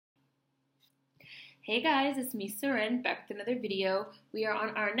Hey guys, it's me, Seren, back with another video. We are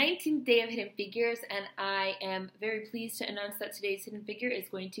on our 19th day of Hidden Figures, and I am very pleased to announce that today's hidden figure is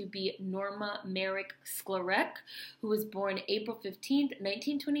going to be Norma Merrick Sklarek, who was born April 15th,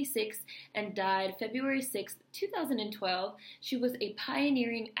 1926, and died February 6th, 2012. She was a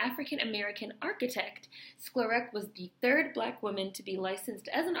pioneering African-American architect. Sklarek was the third black woman to be licensed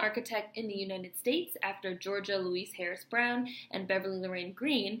as an architect in the United States after Georgia Louise Harris Brown and Beverly Lorraine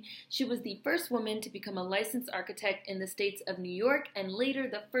Green. She was the first woman to become a licensed architect in the states of New York and later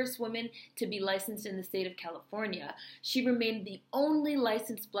the first woman to be licensed in the state of California. She remained the only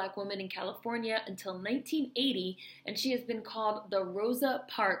licensed black woman in California until 1980, and she has been called the Rosa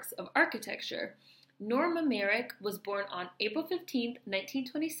Parks of architecture. Norma Merrick was born on April 15,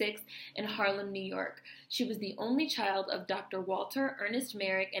 1926, in Harlem, New York. She was the only child of Dr. Walter Ernest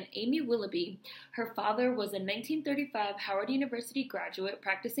Merrick and Amy Willoughby. Her father was a 1935 Howard University graduate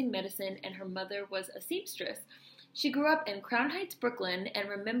practicing medicine, and her mother was a seamstress. She grew up in Crown Heights, Brooklyn, and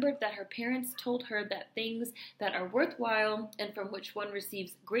remembered that her parents told her that things that are worthwhile and from which one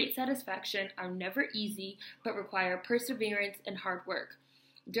receives great satisfaction are never easy, but require perseverance and hard work.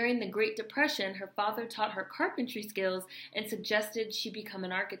 During the Great Depression, her father taught her carpentry skills and suggested she become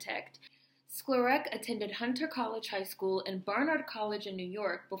an architect. Sklarek attended Hunter College High School and Barnard College in New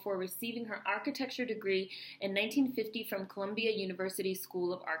York before receiving her architecture degree in 1950 from Columbia University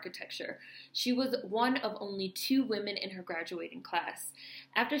School of Architecture. She was one of only 2 women in her graduating class.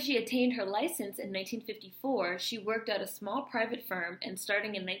 After she attained her license in 1954, she worked at a small private firm, and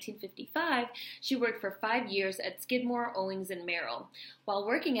starting in 1955, she worked for 5 years at Skidmore, Owings & Merrill. While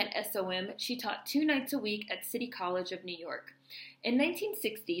working at SOM, she taught 2 nights a week at City College of New York. In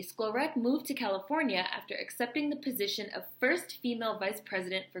 1960, Sklarek moved to California after accepting the position of first female vice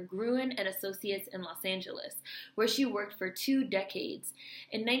president for Gruen and Associates in Los Angeles, where she worked for 2 decades.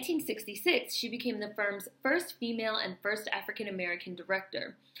 In 1966, she became the firm's first female and first African-American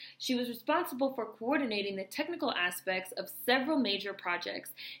director. She was responsible for coordinating the technical aspects of several major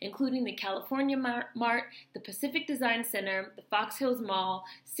projects, including the California Mart, the Pacific Design Center, the Fox Hills Mall,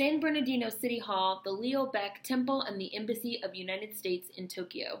 San Bernardino City Hall, the Baeck Temple, and the Embassy of United States in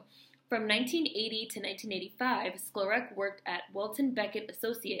Tokyo. From 1980 to 1985, Sklarek worked at Willoughby Baeck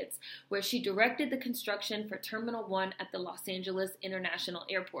Associates, where she directed the construction for Terminal 1 at the Los Angeles International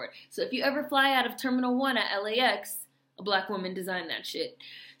Airport. So if you ever fly out of Terminal 1 at LAX, a black woman designed that shit.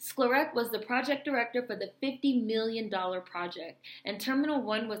 Sklarek was the project director for the $50 million project, and Terminal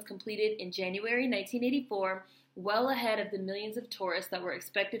 1 was completed in January 1984, well ahead of the millions of tourists that were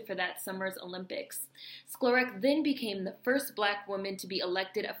expected for that summer's Olympics. Sklarek then became the first black woman to be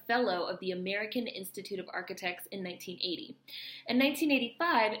elected a fellow of the American Institute of Architects in 1980. In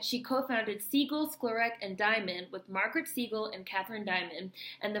 1985, she co-founded Siegel, Sklarek, and Diamond with Margaret Siegel and Catherine Diamond,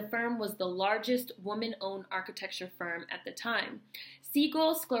 and the firm was the largest woman-owned architecture firm at the time.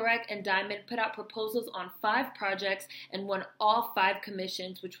 Siegel, Sklarek, and Diamond put out proposals on 5 projects and won all 5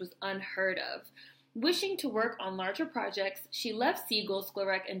 commissions, which was unheard of. Wishing to work on larger projects, she left Siegel,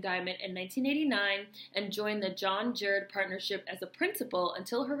 Sklarek, and Diamond in 1989 and joined the John Jerd Partnership as a principal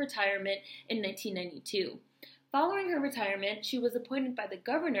until her retirement in 1992. Following her retirement, she was appointed by the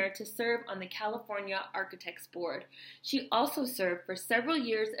governor to serve on the California Architects Board. She also served for several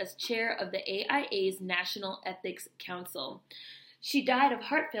years as chair of the AIA's National Ethics Council. She died of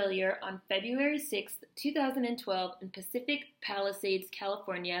heart failure on February 6, 2012 in Pacific Palisades,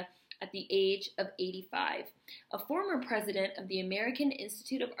 California, at the age of 85. A former president of the American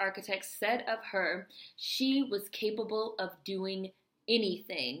Institute of Architects said of her, "She was capable of doing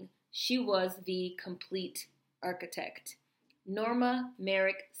anything. She was the complete architect." Norma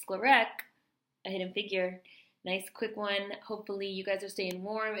Merrick Sklarek, a hidden figure. Nice quick one. Hopefully you guys are staying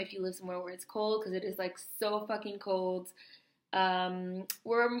warm if you live somewhere where it's cold, because it is like so fucking cold.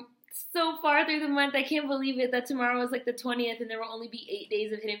 We're so far through the month. I can't believe it that tomorrow is like the 20th and there will only be 8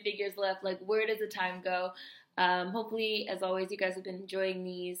 days of Hidden Figures left. Like, where does the time go? Hopefully, as always, you guys have been enjoying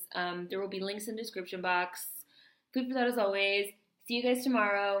these. There will be links in the description box. Food for thought as always. See you guys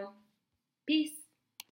tomorrow. Peace.